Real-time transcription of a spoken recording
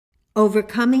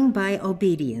Overcoming by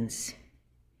obedience.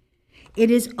 It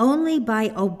is only by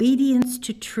obedience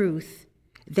to truth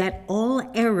that all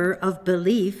error of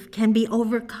belief can be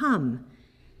overcome.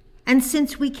 And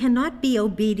since we cannot be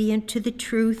obedient to the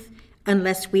truth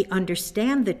unless we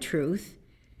understand the truth,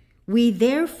 we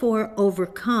therefore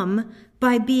overcome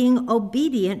by being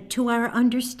obedient to our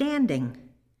understanding.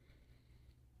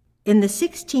 In the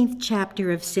 16th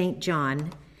chapter of St.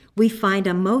 John, we find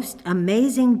a most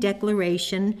amazing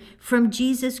declaration from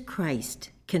Jesus Christ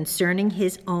concerning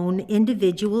his own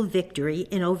individual victory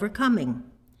in overcoming.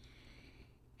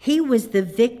 He was the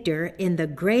victor in the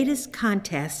greatest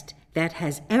contest that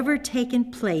has ever taken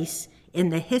place in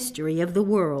the history of the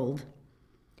world.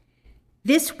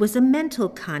 This was a mental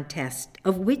contest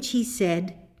of which he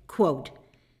said, quote,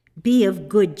 "Be of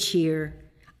good cheer,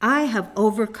 I have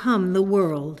overcome the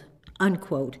world,"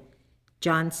 unquote.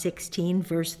 John 16,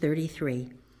 verse 33.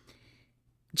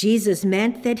 Jesus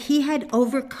meant that he had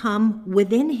overcome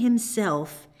within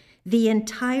himself the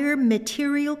entire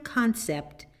material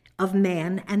concept of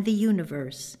man and the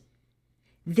universe.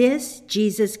 This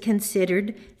Jesus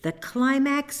considered the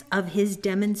climax of his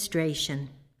demonstration.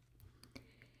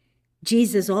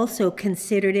 Jesus also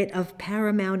considered it of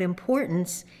paramount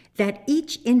importance that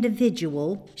each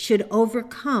individual should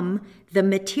overcome the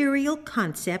material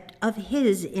concept of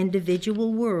his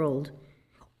individual world,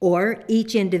 or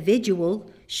each individual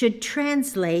should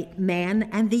translate man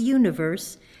and the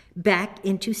universe back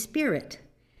into spirit.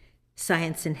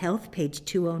 Science and Health, page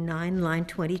 209, line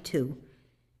 22.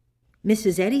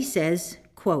 Mrs. Eddy says,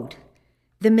 quote,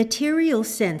 "The material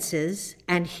senses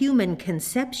and human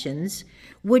conceptions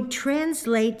would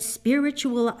translate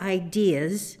spiritual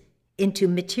ideas into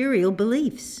material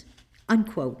beliefs,"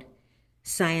 unquote.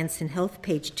 Science and Health,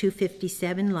 page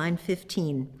 257, line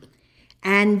 15.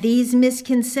 "And these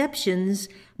misconceptions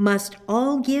must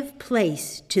all give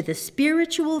place to the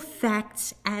spiritual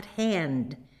facts at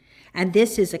hand, and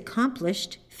this is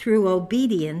accomplished through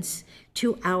obedience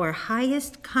to our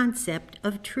highest concept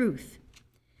of truth."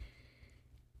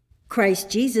 Christ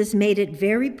Jesus made it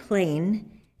very plain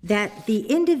that the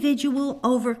individual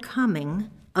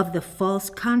overcoming of the false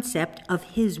concept of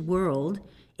his world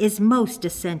is most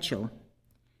essential.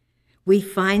 We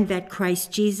find that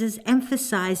Christ Jesus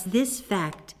emphasized this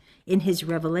fact in his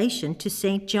revelation to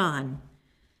St. John.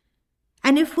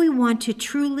 And if we want to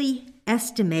truly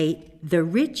estimate the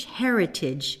rich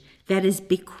heritage that is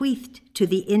bequeathed to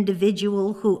the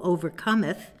individual who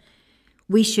overcometh,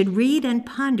 we should read and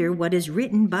ponder what is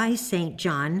written by St.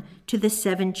 John to the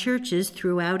 7 churches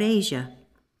throughout Asia.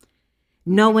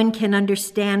 No one can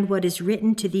understand what is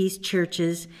written to these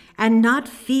churches and not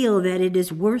feel that it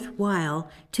is worthwhile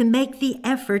to make the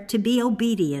effort to be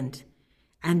obedient,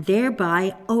 and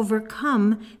thereby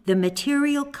overcome the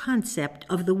material concept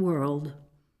of the world.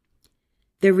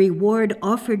 The reward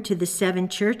offered to the 7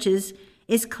 churches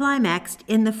is climaxed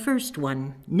in the first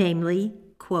one, namely,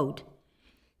 quote,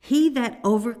 "He that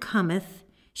overcometh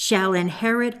shall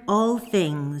inherit all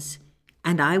things,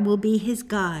 and I will be his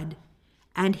God,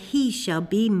 and he shall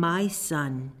be my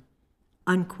son,"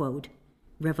 unquote.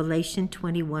 Revelation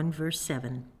 21, verse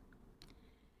 7.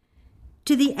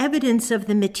 To the evidence of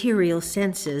the material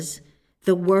senses,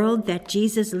 the world that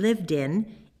Jesus lived in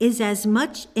is as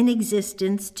much in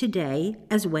existence today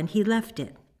as when he left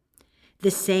it.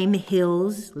 The same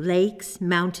hills, lakes,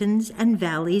 mountains, and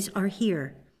valleys are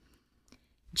here.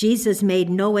 Jesus made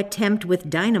no attempt with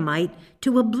dynamite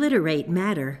to obliterate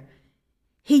matter.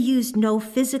 He used no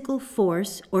physical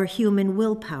force or human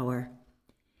willpower.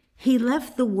 He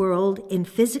left the world in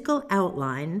physical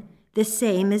outline the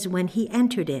same as when he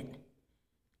entered it.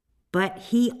 But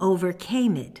he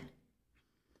overcame it.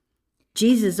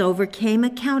 Jesus overcame a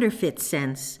counterfeit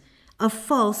sense, a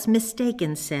false,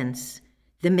 mistaken sense,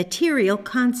 the material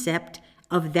concept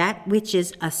of that which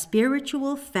is a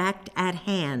spiritual fact at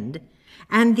hand,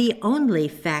 and the only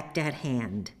fact at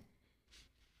hand.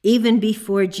 Even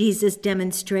before Jesus'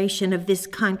 demonstration of this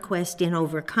conquest in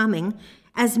overcoming,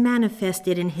 as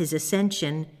manifested in his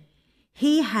ascension,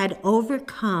 he had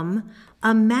overcome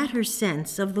a matter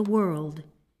sense of the world.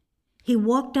 He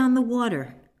walked on the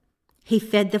water. He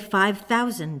fed the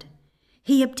 5,000.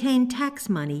 He obtained tax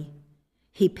money.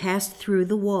 He passed through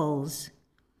the walls.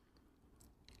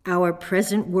 Our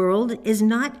present world is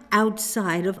not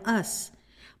outside of us,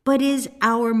 but is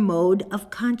our mode of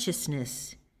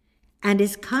consciousness, and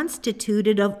is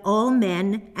constituted of all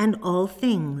men and all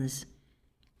things.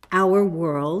 Our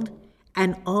world,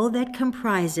 and all that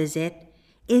comprises it,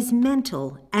 is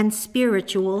mental and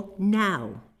spiritual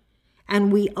now,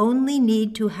 and we only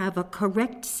need to have a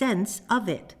correct sense of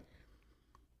it.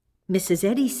 Mrs.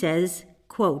 Eddy says,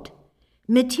 quote,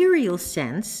 Material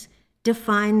sense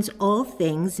defines all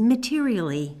things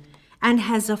materially and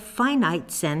has a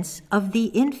finite sense of the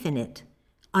infinite,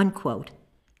 unquote.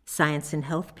 Science and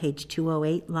Health, page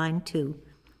 208, line 2.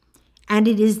 And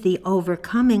it is the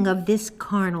overcoming of this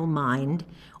carnal mind,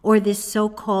 or this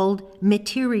so-called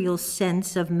material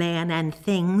sense of man and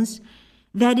things,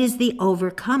 that is the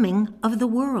overcoming of the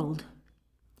world.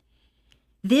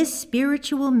 This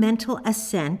spiritual mental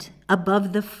ascent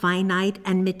above the finite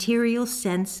and material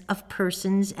sense of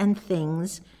persons and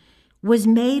things was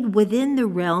made within the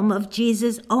realm of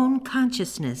Jesus' own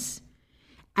consciousness,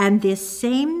 and this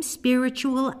same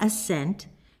spiritual ascent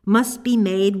must be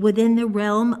made within the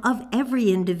realm of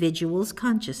every individual's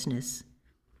consciousness.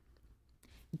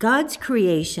 God's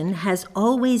creation has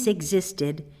always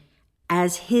existed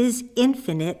as his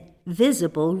infinite,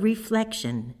 visible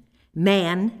reflection,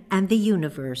 man and the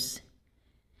universe.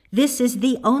 This is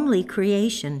the only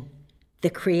creation, the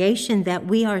creation that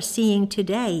we are seeing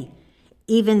today,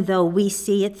 even though we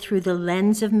see it through the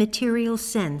lens of material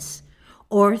sense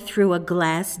or through a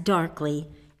glass darkly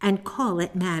and call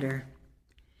it matter.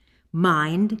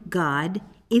 Mind, God,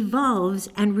 evolves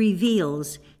and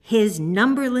reveals his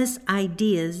numberless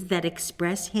ideas that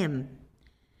express him.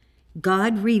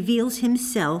 God reveals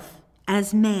himself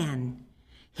as man,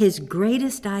 his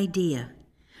greatest idea,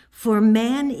 for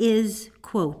man is,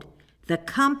 quote, the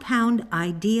compound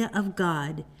idea of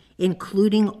God,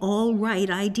 including all right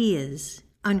ideas,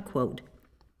 unquote.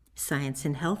 Science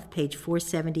and Health, page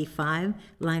 475,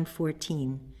 line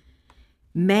 14.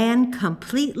 Man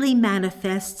completely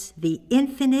manifests the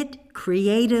infinite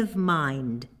creative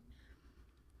mind.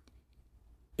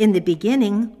 In the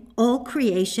beginning, all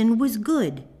creation was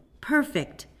good,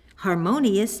 perfect,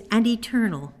 harmonious, and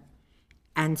eternal.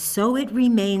 And so it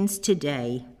remains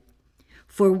today.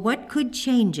 For what could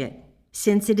change it,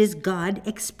 since it is God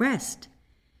expressed?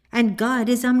 And God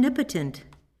is omnipotent.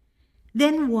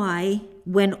 Then why,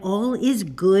 when all is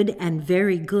good and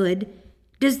very good,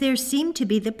 does there seem to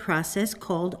be the process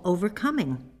called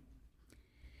overcoming?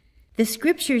 The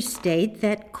scriptures state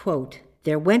that, quote,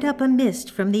 there went up a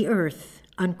mist from the earth,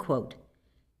 unquote.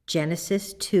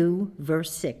 Genesis 2,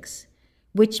 verse 6,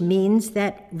 which means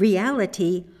that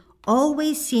reality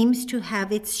always seems to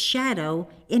have its shadow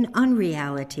in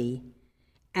unreality,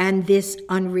 and this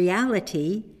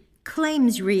unreality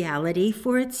claims reality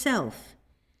for itself.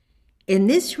 In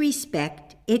this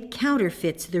respect, it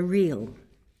counterfeits the real.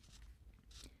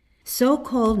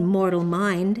 So-called mortal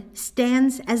mind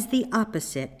stands as the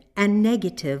opposite and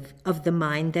negative of the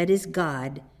mind that is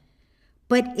God,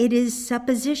 but it is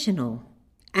suppositional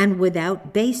and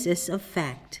without basis of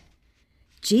fact.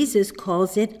 Jesus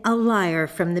calls it a liar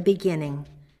from the beginning.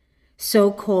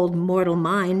 So-called mortal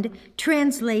mind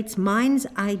translates mind's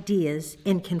ideas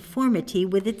in conformity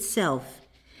with itself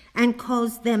and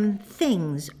calls them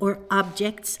things or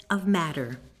objects of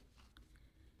matter.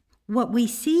 What we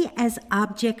see as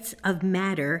objects of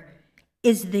matter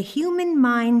is the human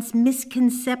mind's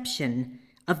misconception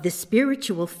of the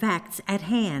spiritual facts at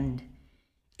hand.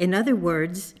 In other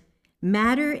words,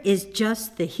 matter is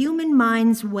just the human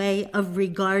mind's way of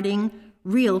regarding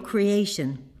real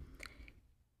creation.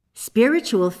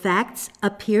 Spiritual facts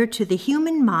appear to the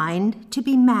human mind to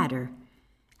be matter,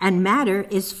 and matter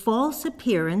is false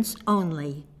appearance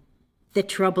only. The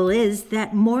trouble is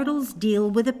that mortals deal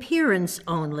with appearance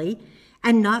only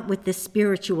and not with the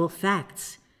spiritual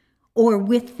facts, or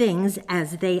with things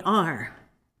as they are.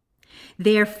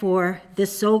 Therefore, the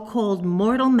so-called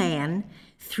mortal man,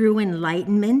 through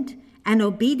enlightenment and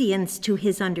obedience to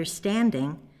his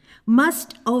understanding,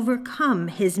 must overcome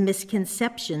his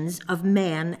misconceptions of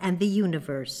man and the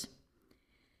universe.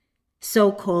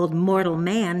 So-called mortal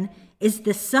man is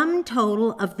the sum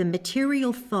total of the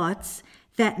material thoughts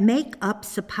that make up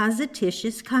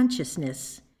supposititious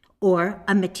consciousness, or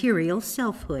a material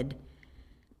selfhood.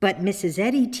 But Mrs.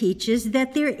 Eddy teaches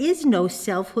that there is no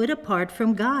selfhood apart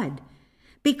from God,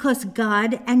 because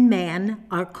God and man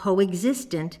are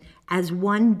coexistent as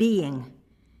one being.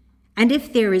 And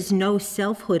if there is no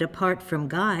selfhood apart from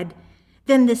God,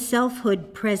 then the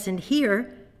selfhood present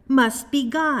here must be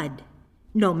God,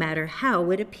 no matter how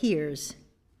it appears.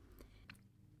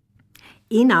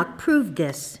 Enoch proved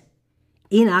this.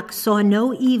 Enoch saw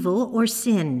no evil or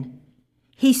sin.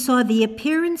 He saw the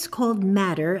appearance called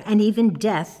matter and even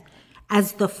death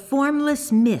as the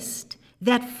formless mist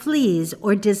that flees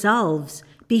or dissolves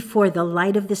before the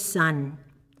light of the sun.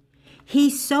 He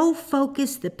so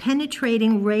focused the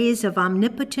penetrating rays of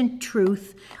omnipotent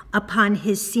truth upon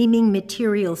his seeming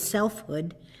material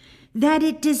selfhood that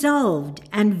it dissolved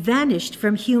and vanished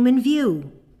from human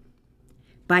view.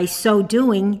 By so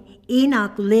doing,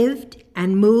 Enoch lived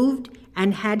and moved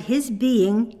and had his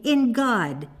being in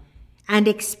God, and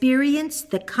experienced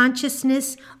the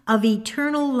consciousness of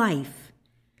eternal life.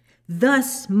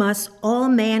 Thus must all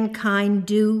mankind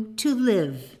do to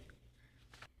live.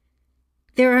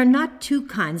 There are not two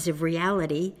kinds of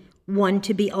reality, one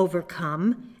to be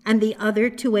overcome and the other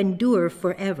to endure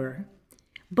forever.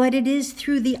 But it is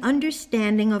through the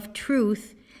understanding of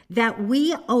truth that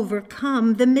we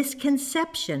overcome the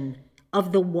misconception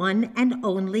of the one and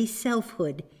only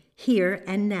selfhood, here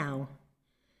and now.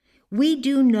 We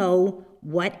do know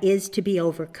what is to be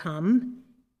overcome,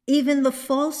 even the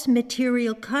false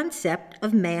material concept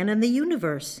of man and the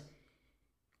universe.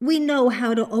 We know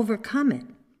how to overcome it,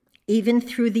 even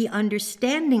through the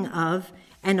understanding of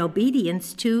and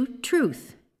obedience to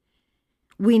truth.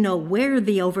 We know where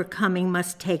the overcoming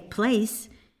must take place,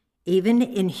 even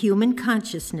in human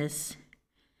consciousness.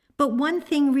 But one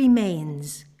thing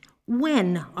remains.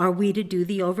 When are we to do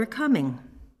the overcoming?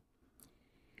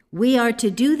 We are to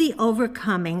do the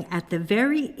overcoming at the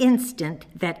very instant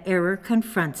that error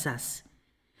confronts us.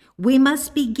 We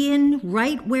must begin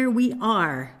right where we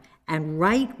are and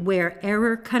right where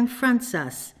error confronts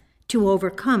us to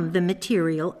overcome the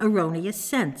material erroneous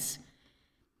sense.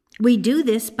 We do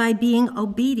this by being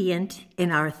obedient in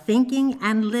our thinking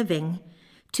and living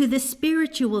to the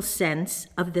spiritual sense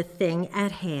of the thing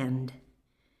at hand.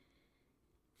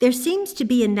 There seems to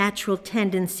be a natural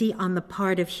tendency on the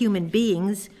part of human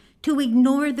beings to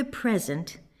ignore the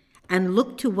present and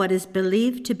look to what is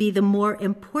believed to be the more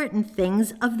important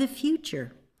things of the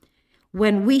future,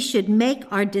 when we should make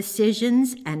our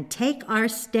decisions and take our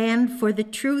stand for the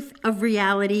truth of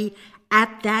reality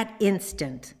at that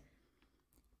instant.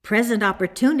 Present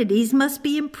opportunities must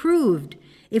be improved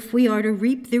if we are to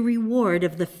reap the reward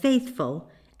of the faithful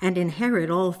and inherit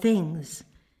all things.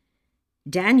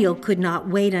 Daniel could not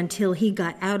wait until he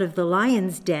got out of the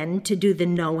lion's den to do the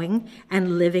knowing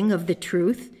and living of the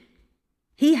truth.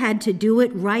 He had to do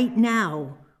it right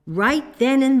now, right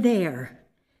then and there.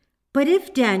 But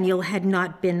if Daniel had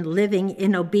not been living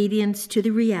in obedience to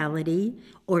the reality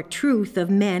or truth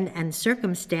of men and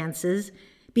circumstances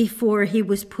before he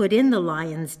was put in the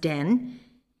lion's den,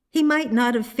 he might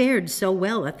not have fared so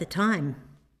well at the time.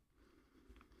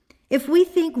 If we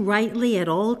think rightly at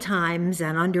all times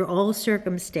and under all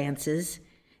circumstances,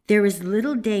 there is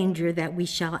little danger that we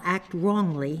shall act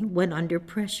wrongly when under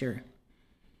pressure.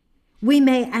 We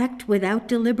may act without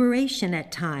deliberation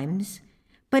at times,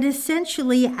 but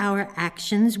essentially our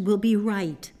actions will be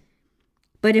right.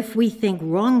 But if we think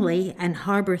wrongly and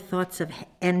harbor thoughts of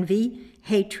envy,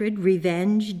 hatred,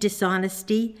 revenge,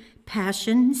 dishonesty,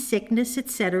 passion, sickness,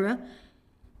 etc.,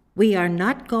 we are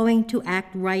not going to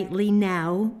act rightly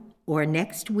now or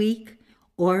next week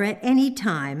or at any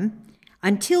time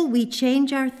until we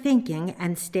change our thinking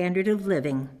and standard of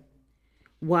living.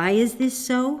 Why is this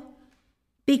so?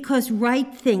 Because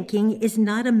right thinking is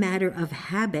not a matter of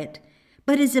habit,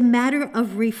 but is a matter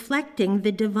of reflecting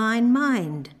the divine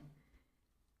mind.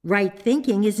 Right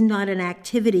thinking is not an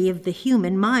activity of the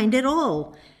human mind at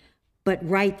all, but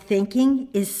right thinking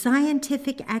is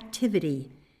scientific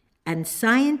activity, and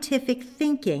scientific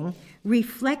thinking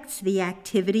reflects the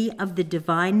activity of the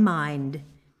divine mind.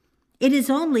 It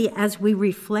is only as we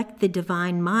reflect the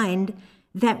divine mind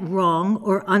that wrong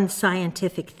or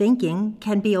unscientific thinking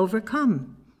can be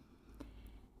overcome.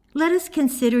 Let us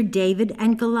consider David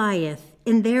and Goliath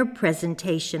in their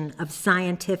presentation of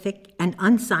scientific and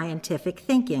unscientific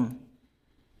thinking.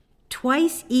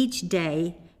 Twice each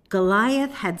day,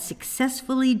 Goliath had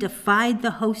successfully defied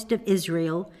the host of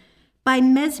Israel by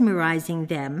mesmerizing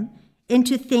them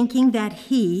into thinking that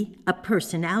he, a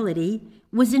personality,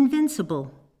 was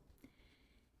invincible.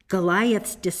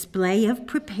 Goliath's display of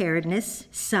preparedness,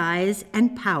 size,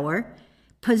 and power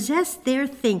possessed their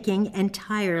thinking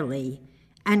entirely,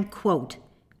 and, quote,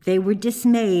 they were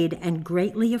dismayed and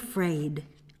greatly afraid,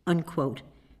 unquote,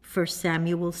 1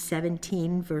 Samuel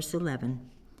 17, verse 11.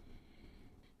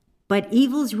 But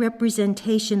evil's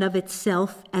representation of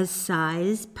itself as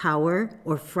size, power,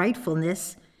 or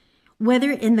frightfulness,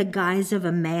 whether in the guise of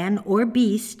a man or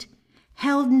beast,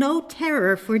 held no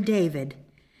terror for David,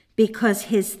 because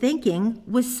his thinking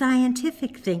was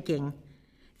scientific thinking,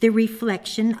 the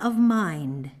reflection of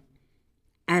mind.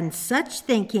 And such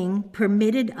thinking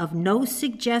permitted of no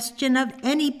suggestion of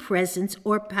any presence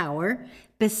or power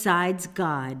besides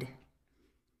God.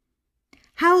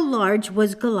 How large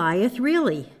was Goliath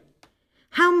really?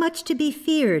 How much to be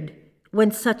feared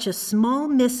when such a small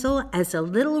missile as a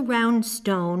little round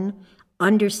stone,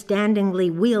 understandingly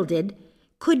wielded,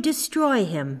 could destroy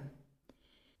him?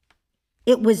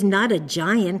 It was not a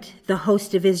giant the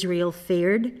host of Israel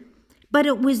feared, but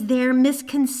it was their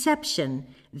misconception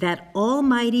that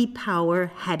almighty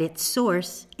power had its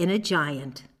source in a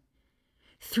giant.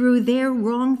 Through their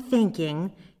wrong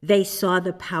thinking, they saw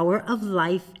the power of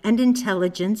life and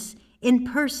intelligence in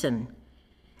person,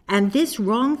 and this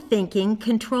wrong thinking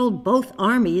controlled both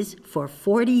armies for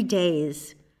 40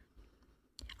 days.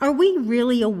 Are we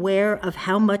really aware of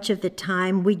how much of the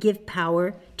time we give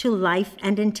power to life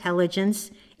and intelligence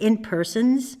in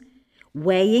persons,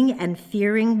 weighing and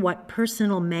fearing what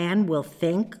personal man will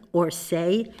think or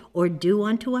say or do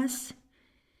unto us?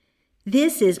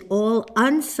 This is all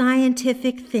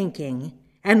unscientific thinking,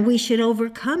 and we should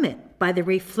overcome it by the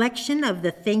reflection of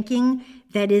the thinking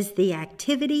that is the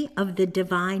activity of the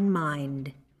divine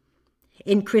mind.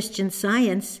 In Christian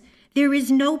Science, there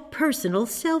is no personal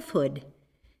selfhood.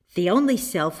 The only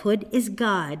selfhood is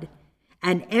God,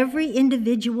 and every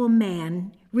individual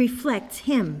man reflects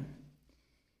him.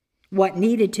 What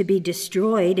needed to be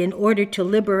destroyed in order to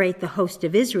liberate the host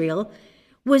of Israel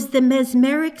was the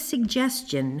mesmeric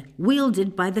suggestion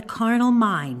wielded by the carnal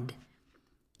mind.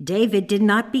 David did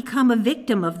not become a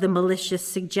victim of the malicious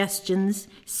suggestions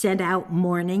sent out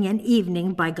morning and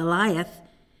evening by Goliath,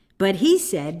 but he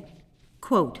said,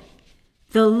 quote,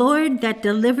 "The Lord that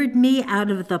delivered me out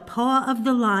of the paw of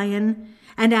the lion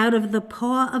and out of the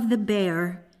paw of the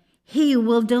bear, he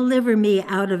will deliver me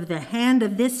out of the hand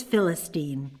of this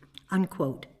Philistine,"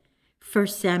 unquote. 1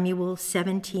 Samuel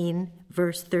 17,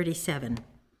 verse 37.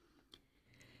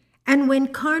 And when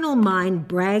carnal mind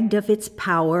bragged of its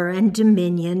power and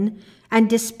dominion and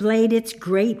displayed its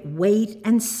great weight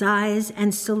and size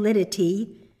and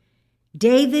solidity,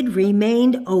 David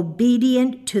remained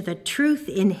obedient to the truth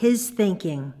in his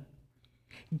thinking.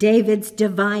 David's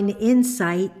divine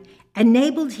insight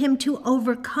enabled him to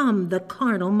overcome the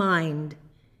carnal mind.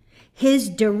 His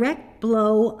direct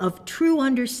blow of true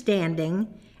understanding,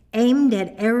 aimed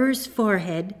at error's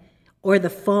forehead, or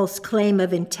the false claim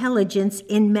of intelligence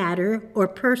in matter or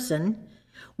person,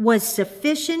 was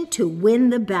sufficient to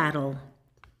win the battle.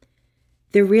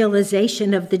 The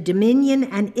realization of the dominion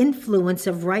and influence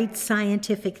of right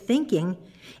scientific thinking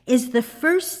is the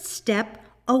first step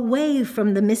away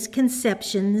from the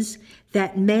misconceptions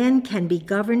that man can be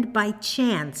governed by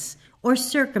chance or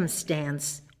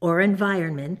circumstance or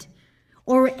environment,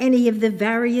 or any of the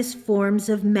various forms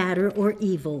of matter or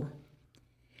evil.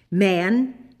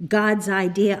 Man, God's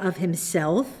idea of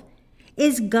himself,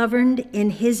 is governed in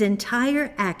his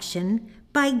entire action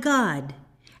by God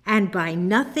and by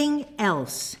nothing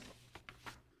else.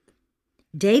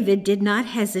 David did not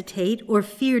hesitate or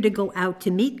fear to go out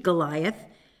to meet Goliath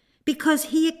because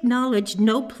he acknowledged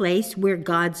no place where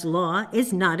God's law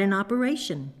is not in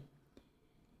operation.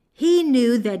 He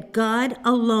knew that God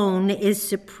alone is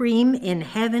supreme in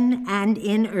heaven and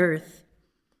in earth.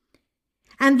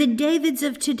 And the Davids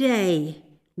of today,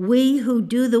 we who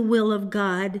do the will of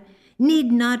God,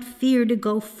 need not fear to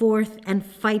go forth and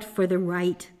fight for the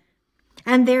right.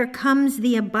 And there comes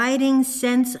the abiding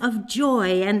sense of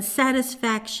joy and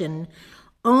satisfaction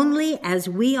only as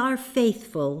we are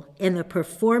faithful in the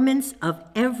performance of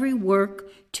every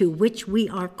work to which we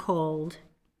are called.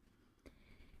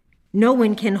 No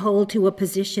one can hold to a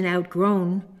position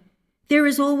outgrown. There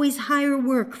is always higher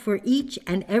work for each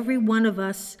and every one of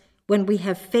us when we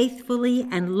have faithfully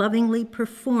and lovingly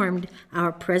performed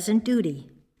our present duty.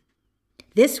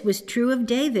 This was true of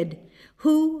David,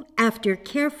 who, after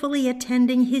carefully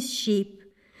attending his sheep,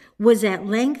 was at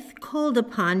length called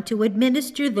upon to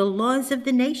administer the laws of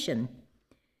the nation.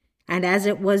 And as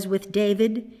it was with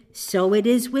David, so it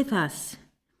is with us.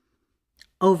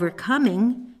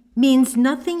 Overcoming means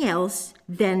nothing else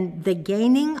than the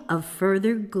gaining of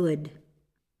further good.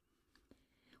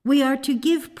 We are to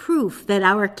give proof that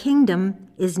our kingdom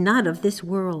is not of this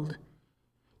world.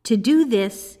 To do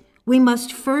this, we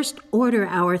must first order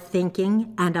our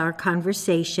thinking and our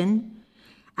conversation,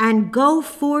 and go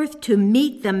forth to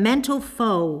meet the mental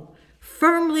foe,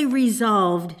 firmly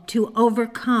resolved to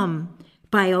overcome,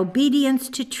 by obedience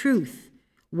to truth,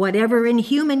 whatever in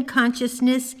human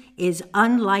consciousness is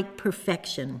unlike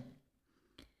perfection.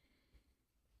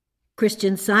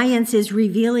 Christian Science is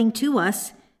revealing to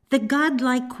us the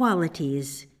godlike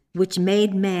qualities which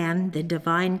made man the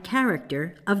divine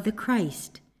character of the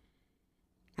Christ.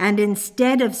 And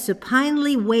instead of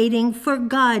supinely waiting for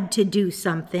God to do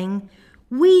something,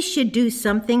 we should do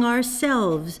something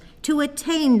ourselves to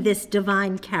attain this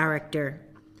divine character.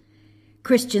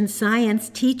 Christian Science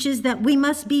teaches that we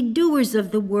must be doers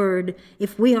of the word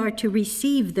if we are to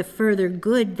receive the further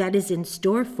good that is in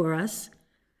store for us.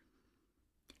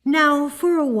 Now,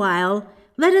 for a while,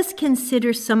 let us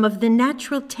consider some of the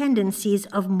natural tendencies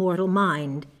of mortal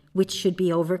mind, which should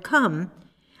be overcome,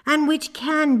 and which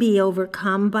can be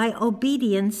overcome by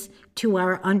obedience to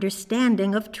our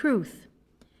understanding of truth.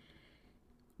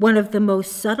 One of the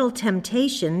most subtle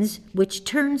temptations, which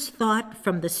turns thought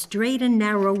from the straight and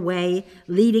narrow way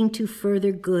leading to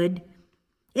further good,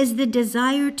 is the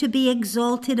desire to be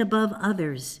exalted above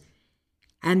others,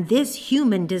 and this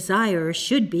human desire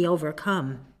should be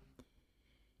overcome.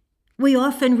 We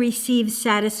often receive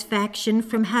satisfaction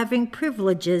from having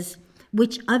privileges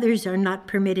which others are not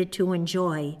permitted to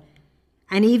enjoy,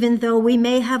 and even though we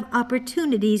may have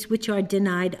opportunities which are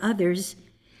denied others,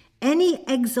 any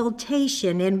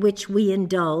exaltation in which we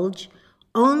indulge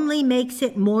only makes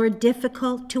it more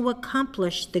difficult to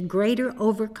accomplish the greater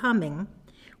overcoming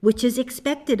which is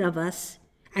expected of us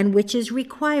and which is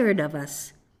required of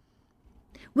us.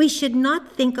 We should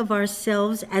not think of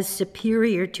ourselves as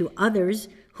superior to others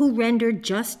who render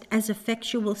just as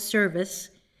effectual service,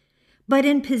 but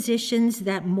in positions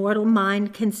that mortal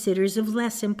mind considers of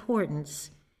less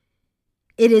importance.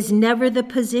 It is never the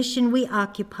position we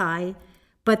occupy,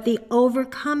 but the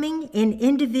overcoming in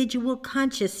individual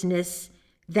consciousness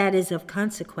that is of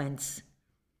consequence.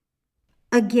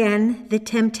 Again, the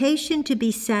temptation to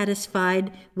be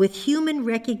satisfied with human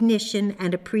recognition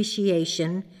and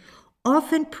appreciation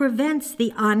often prevents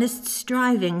the honest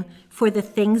striving for the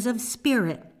things of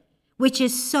spirit, which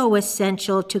is so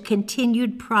essential to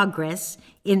continued progress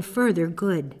in further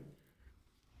good.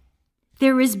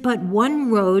 There is but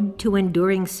one road to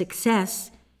enduring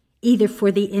success, either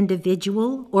for the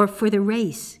individual or for the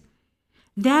race.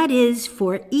 That is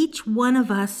for each one of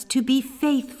us to be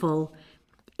faithful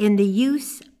in the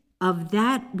use of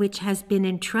that which has been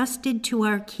entrusted to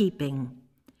our keeping,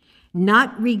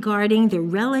 not regarding the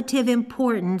relative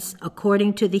importance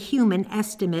according to the human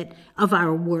estimate of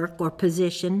our work or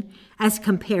position as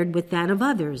compared with that of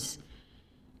others.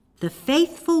 The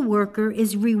faithful worker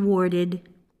is rewarded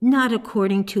not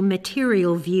according to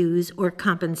material views or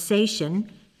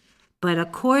compensation, but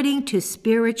according to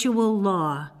spiritual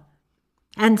law.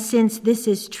 And since this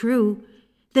is true,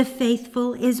 the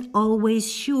faithful is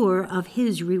always sure of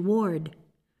his reward.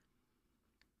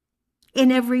 In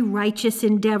every righteous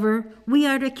endeavor, we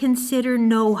are to consider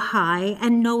no high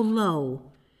and no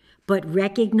low, but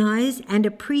recognize and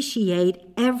appreciate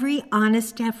every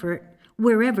honest effort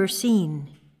wherever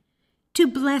seen. To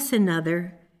bless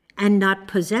another and not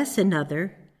possess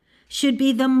another should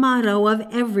be the motto of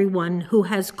everyone who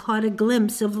has caught a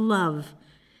glimpse of love,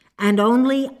 and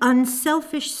only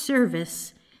unselfish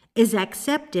service is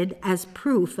accepted as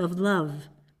proof of love.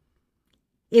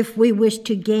 If we wish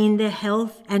to gain the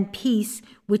health and peace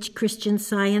which Christian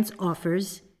Science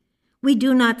offers, we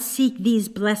do not seek these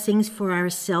blessings for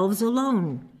ourselves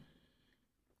alone.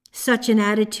 Such an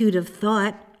attitude of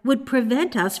thought would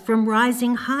prevent us from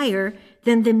rising higher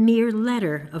than the mere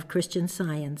letter of Christian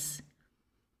Science.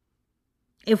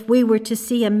 If we were to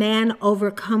see a man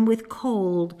overcome with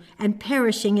cold and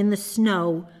perishing in the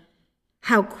snow,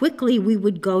 how quickly we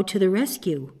would go to the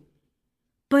rescue.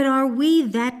 But are we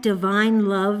that divine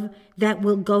love that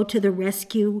will go to the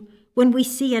rescue when we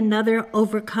see another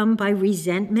overcome by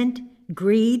resentment,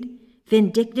 greed,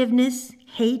 vindictiveness,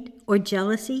 hate, or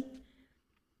jealousy?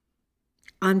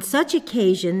 On such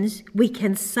occasions, we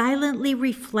can silently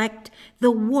reflect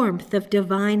the warmth of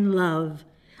divine love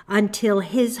until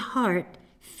his heart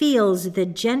feels the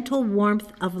gentle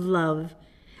warmth of love,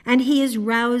 and he is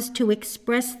roused to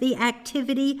express the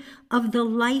activity of the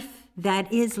life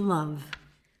that is love.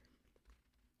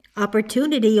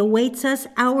 Opportunity awaits us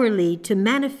hourly to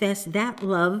manifest that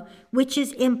love which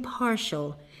is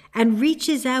impartial and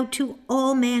reaches out to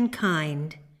all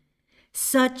mankind.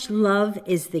 Such love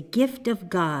is the gift of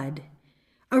God,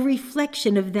 a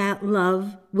reflection of that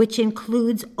love which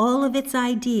includes all of its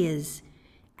ideas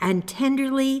and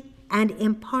tenderly and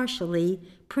impartially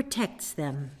protects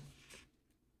them.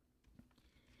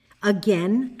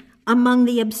 Again, among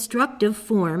the obstructive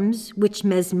forms which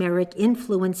mesmeric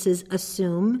influences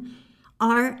assume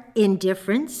are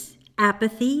indifference,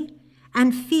 apathy,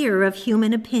 and fear of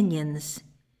human opinions.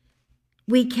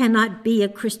 We cannot be a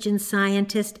Christian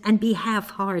Scientist and be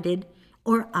half-hearted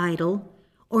or idle,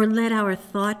 or let our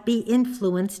thought be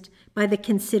influenced by the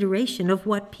consideration of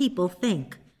what people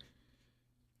think.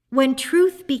 When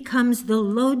truth becomes the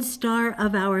lodestar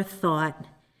of our thought,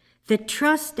 the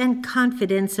trust and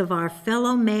confidence of our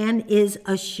fellow man is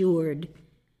assured.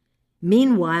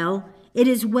 Meanwhile, it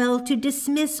is well to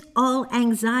dismiss all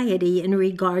anxiety in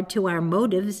regard to our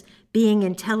motives being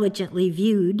intelligently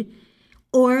viewed,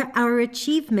 or our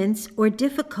achievements or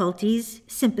difficulties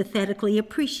sympathetically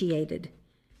appreciated.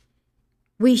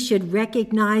 We should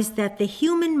recognize that the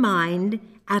human mind,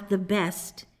 at the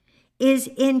best, is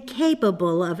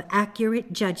incapable of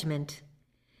accurate judgment,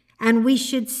 and we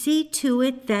should see to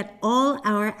it that all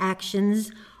our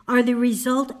actions are the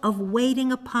result of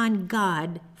waiting upon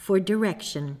God for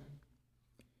direction.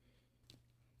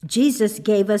 Jesus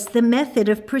gave us the method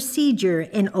of procedure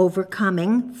in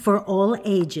overcoming for all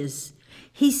ages.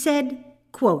 He said,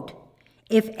 quote,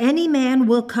 "If any man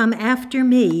will come after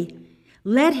me,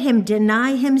 let him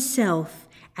deny himself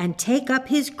and take up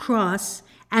his cross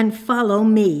and follow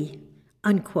me,"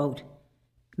 unquote.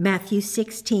 Matthew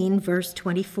 16, verse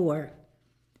 24.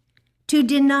 To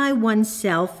deny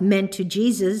oneself meant to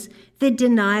Jesus the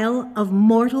denial of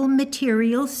mortal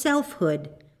material selfhood.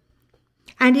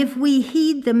 And if we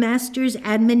heed the Master's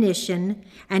admonition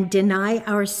and deny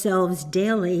ourselves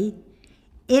daily,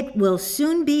 it will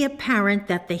soon be apparent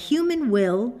that the human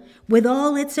will, with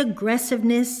all its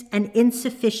aggressiveness and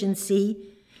insufficiency,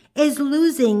 is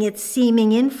losing its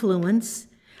seeming influence,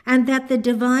 and that the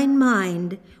divine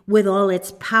mind, with all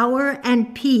its power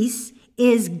and peace,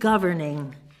 is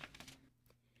governing.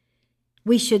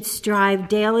 We should strive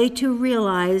daily to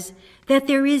realize that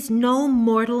there is no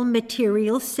mortal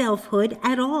material selfhood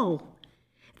at all,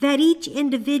 that each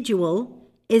individual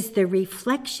is the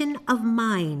reflection of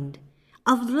mind,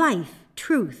 of life,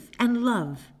 truth, and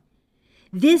love.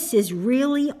 This is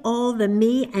really all the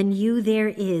me and you there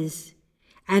is,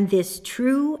 and this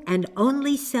true and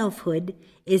only selfhood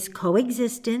is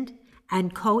coexistent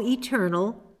and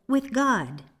co-eternal with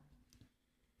God.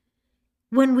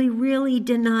 When we really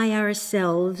deny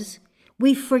ourselves,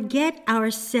 we forget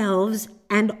ourselves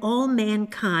and all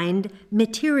mankind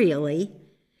materially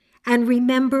and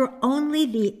remember only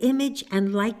the image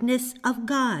and likeness of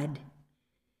God.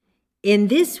 In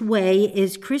this way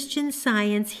is Christian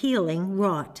Science healing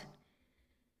wrought.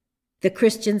 The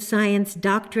Christian Science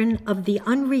doctrine of the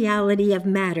unreality of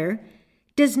matter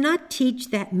does not teach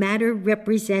that matter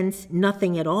represents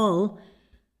nothing at all,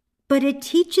 but it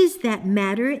teaches that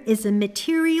matter is a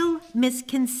material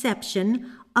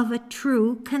misconception of a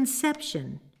true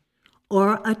conception,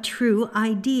 or a true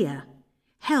idea,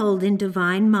 held in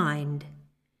divine mind.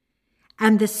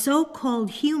 And the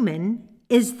so-called human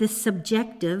is the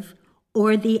subjective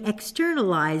or the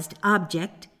externalized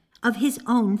object of his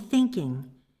own thinking.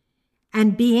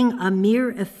 And being a mere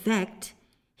effect,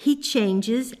 he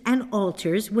changes and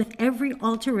alters with every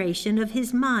alteration of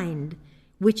his mind,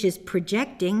 which is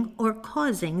projecting or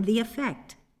causing the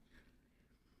effect.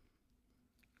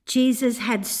 Jesus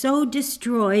had so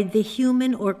destroyed the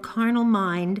human or carnal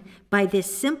mind by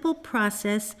this simple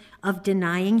process of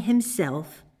denying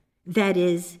himself, that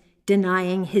is,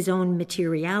 denying his own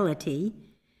materiality,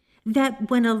 that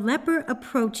when a leper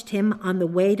approached him on the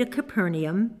way to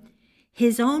Capernaum,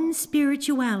 his own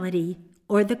spirituality,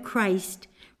 or the Christ,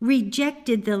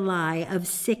 rejected the lie of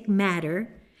sick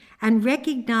matter and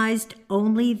recognized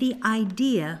only the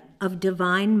idea of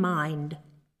divine mind.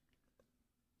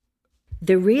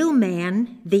 The real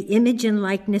man, the image and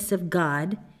likeness of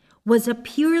God, was a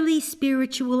purely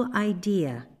spiritual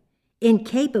idea,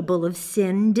 incapable of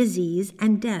sin, disease,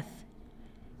 and death.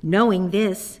 Knowing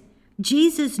this,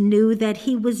 Jesus knew that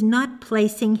he was not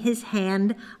placing his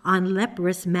hand on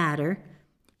leprous matter,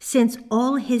 since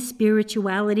all his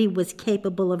spirituality was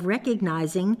capable of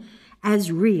recognizing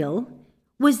as real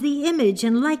was the image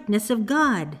and likeness of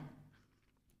God.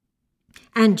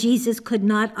 And Jesus could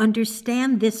not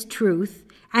understand this truth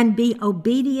and be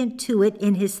obedient to it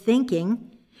in his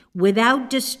thinking without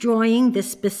destroying the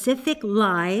specific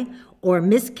lie or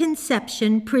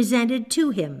misconception presented to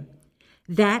him,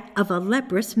 that of a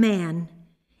leprous man,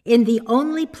 in the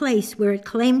only place where it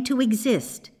claimed to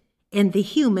exist, in the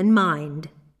human mind.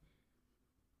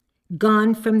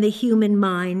 Gone from the human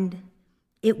mind,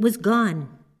 it was gone,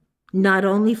 not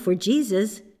only for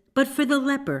Jesus, but for the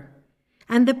leper,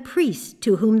 and the priest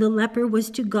to whom the leper was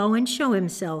to go and show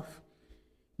himself.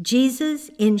 Jesus,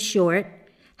 in short,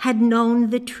 had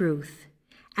known the truth,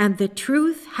 and the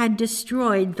truth had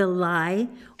destroyed the lie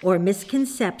or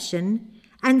misconception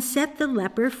and set the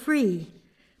leper free.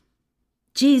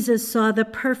 Jesus saw the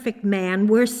perfect man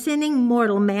where sinning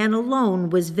mortal man alone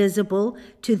was visible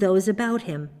to those about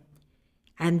him,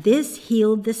 and this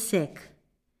healed the sick.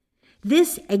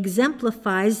 This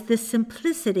exemplifies the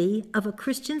simplicity of a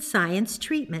Christian Science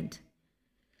treatment.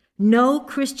 No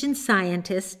Christian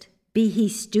Scientist, be he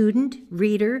student,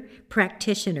 reader,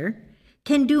 practitioner,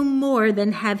 can do more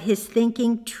than have his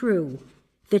thinking true,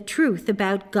 the truth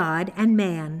about God and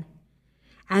man.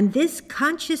 And this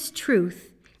conscious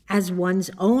truth, as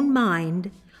one's own mind,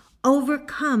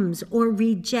 overcomes or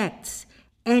rejects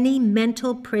any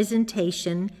mental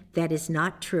presentation that is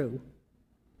not true.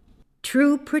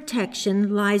 True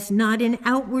protection lies not in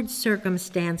outward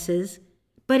circumstances,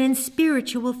 but in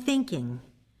spiritual thinking,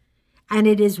 and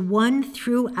it is won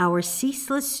through our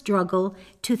ceaseless struggle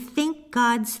to think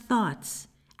God's thoughts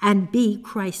and be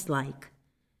Christ-like.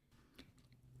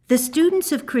 The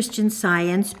students of Christian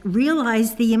Science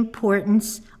realize the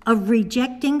importance of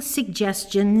rejecting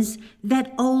suggestions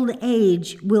that old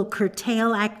age will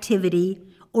curtail activity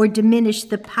or diminish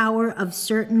the power of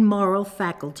certain moral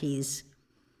faculties.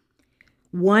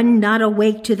 One not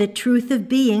awake to the truth of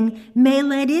being may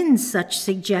let in such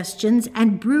suggestions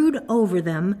and brood over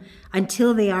them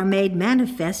until they are made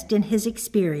manifest in his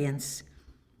experience.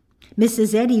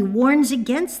 Mrs. Eddy warns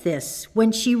against this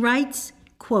when she writes,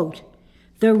 quote,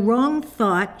 "The wrong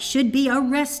thought should be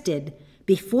arrested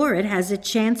before it has a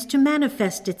chance to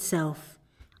manifest itself,"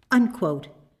 unquote.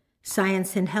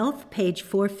 Science and Health, page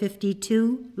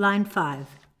 452, line 5.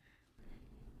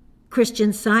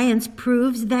 Christian Science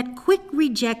proves that quick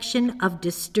rejection of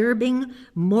disturbing,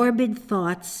 morbid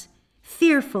thoughts,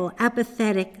 fearful,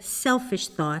 apathetic, selfish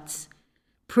thoughts,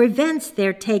 prevents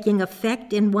their taking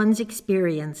effect in one's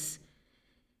experience.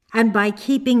 And by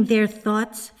keeping their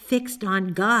thoughts fixed on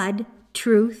God,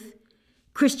 truth,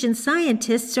 Christian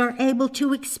scientists are able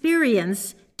to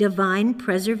experience divine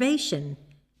preservation,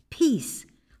 peace,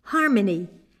 harmony,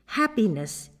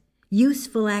 happiness,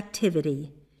 useful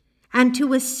activity, and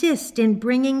to assist in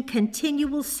bringing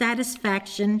continual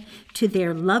satisfaction to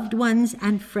their loved ones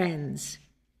and friends.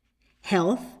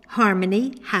 Health,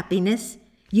 harmony, happiness,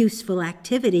 useful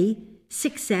activity,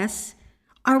 success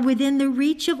are within the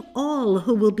reach of all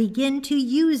who will begin to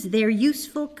use their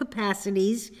useful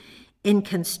capacities in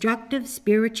constructive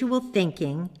spiritual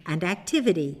thinking and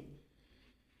activity.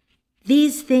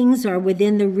 These things are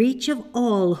within the reach of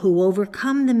all who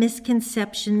overcome the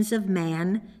misconceptions of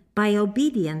man by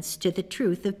obedience to the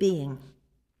truth of being.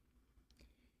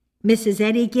 Mrs.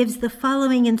 Eddy gives the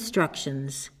following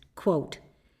instructions, quote,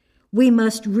 "We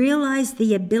must realize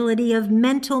the ability of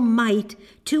mental might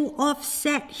to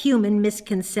offset human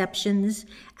misconceptions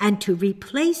and to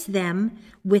replace them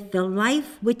with the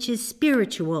life which is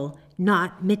spiritual,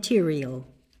 not material,"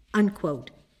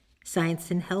 unquote. Science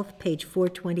and Health, page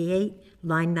 428,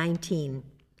 line 19.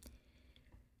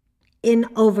 In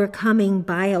overcoming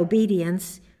by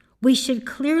obedience, we should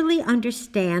clearly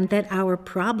understand that our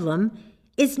problem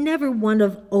is never one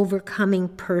of overcoming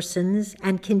persons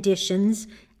and conditions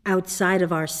outside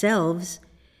of ourselves,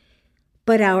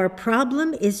 but our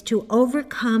problem is to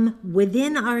overcome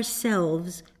within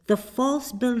ourselves the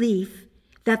false belief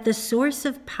that the source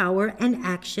of power and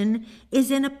action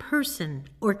is in a person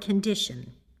or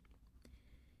condition.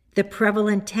 The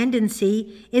prevalent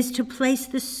tendency is to place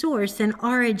the source and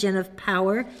origin of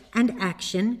power and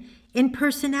action in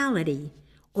personality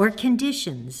or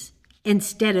conditions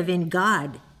instead of in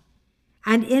God.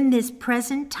 And in this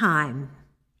present time,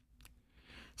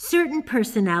 certain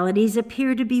personalities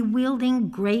appear to be wielding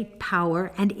great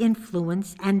power and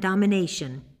influence and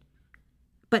domination.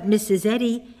 But Mrs.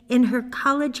 Eddy, in her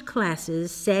college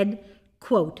classes, said,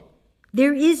 quote,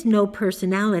 "There is no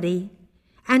personality,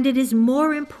 and it is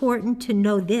more important to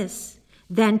know this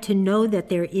than to know that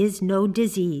there is no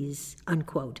disease,"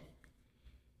 unquote.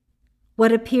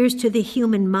 What appears to the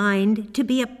human mind to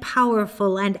be a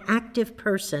powerful and active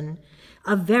person,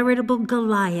 a veritable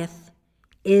Goliath,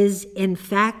 is in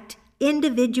fact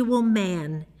individual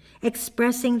man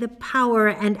expressing the power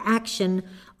and action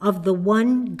of the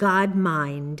one God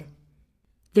mind.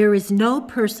 There is no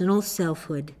personal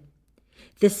selfhood.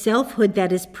 The selfhood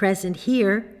that is present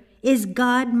here is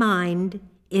God mind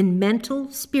in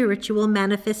mental spiritual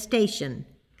manifestation,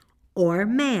 or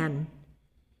man.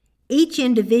 Each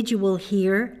individual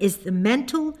here is the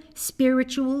mental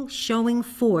spiritual showing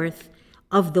forth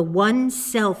of the one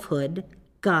selfhood,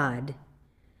 God.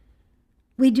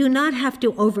 We do not have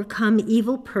to overcome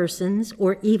evil persons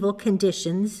or evil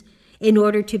conditions in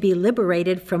order to be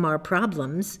liberated from our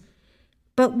problems,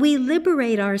 but we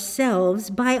liberate ourselves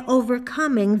by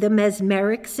overcoming the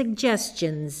mesmeric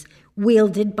suggestions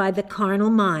wielded by the carnal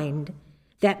mind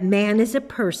that man is a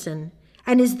person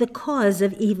and is the cause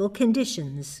of evil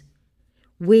conditions.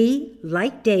 We,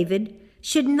 like David,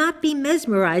 should not be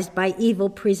mesmerized by evil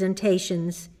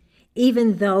presentations,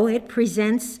 even though it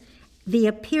presents the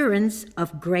appearance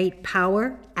of great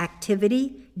power,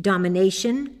 activity,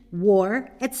 domination, war,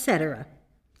 etc.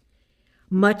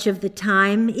 Much of the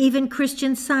time, even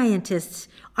Christian scientists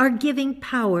are giving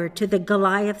power to the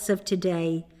Goliaths of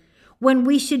today, when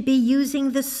we should be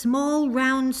using the small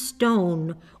round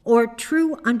stone or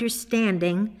true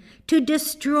understanding to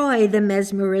destroy the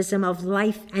mesmerism of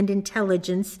life and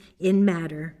intelligence in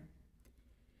matter.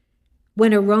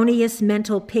 When erroneous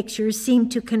mental pictures seem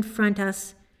to confront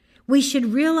us, we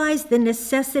should realize the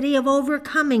necessity of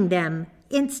overcoming them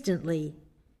instantly.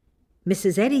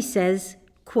 Mrs. Eddy says,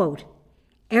 quote,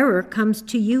 "Error comes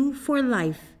to you for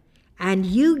life, and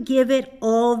you give it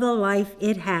all the life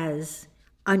it has,"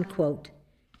 unquote,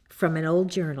 from an old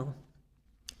journal.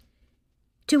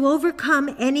 To overcome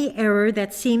any error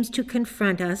that seems to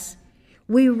confront us,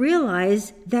 we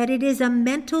realize that it is a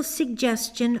mental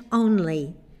suggestion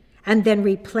only, and then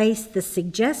replace the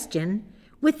suggestion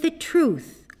with the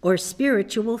truth or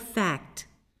spiritual fact.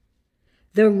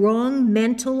 The wrong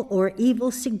mental or evil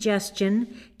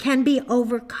suggestion can be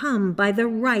overcome by the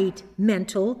right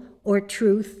mental or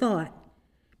true thought,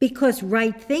 because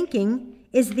right thinking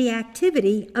is the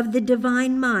activity of the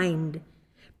divine mind,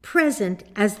 present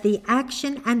as the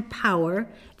action and power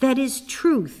that is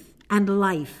truth and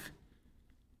life.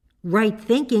 Right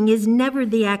thinking is never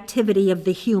the activity of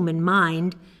the human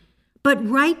mind, but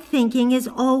right thinking is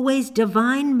always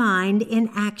divine mind in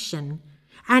action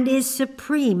and is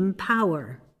supreme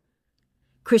power.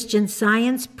 Christian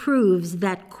Science proves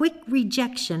that quick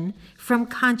rejection from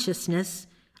consciousness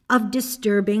of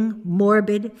disturbing,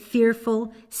 morbid,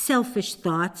 fearful, selfish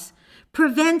thoughts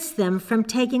prevents them from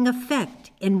taking effect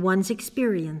in one's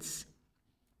experience.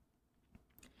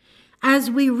 As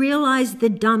we realize the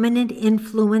dominant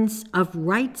influence of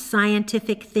right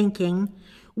scientific thinking,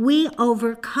 we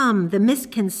overcome the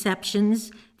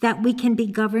misconceptions that we can be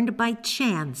governed by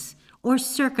chance or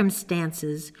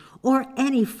circumstances or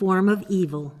any form of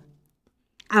evil.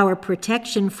 Our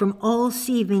protection from all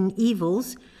seeming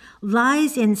evils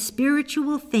lies in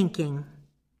spiritual thinking.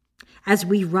 As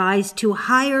we rise to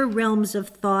higher realms of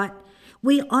thought,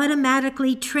 we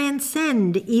automatically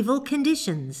transcend evil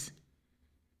conditions.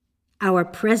 Our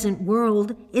present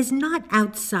world is not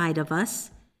outside of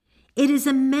us. It is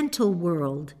a mental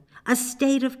world, a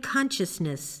state of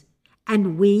consciousness,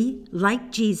 and we,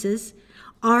 like Jesus,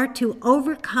 are to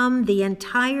overcome the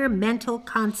entire mental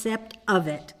concept of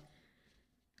it.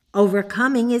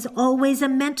 Overcoming is always a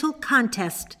mental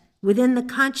contest within the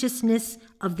consciousness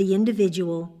of the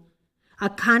individual, a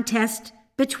contest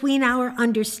between our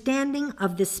understanding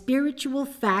of the spiritual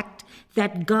fact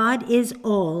that God is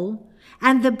all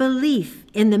and the belief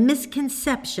in the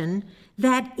misconception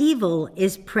that evil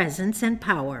is presence and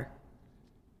power.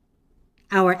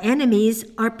 Our enemies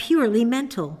are purely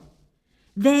mental.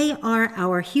 They are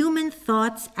our human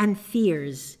thoughts and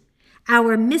fears,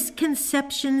 our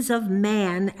misconceptions of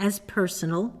man as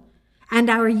personal, and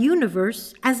our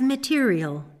universe as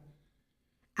material.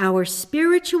 Our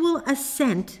spiritual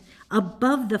ascent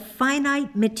above the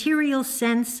finite material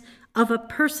sense of a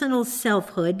personal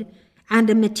selfhood and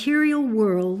a material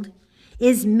world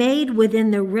is made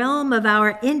within the realm of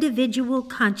our individual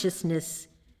consciousness.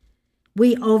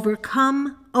 We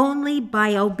overcome only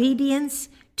by obedience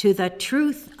to the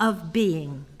truth of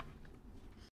being.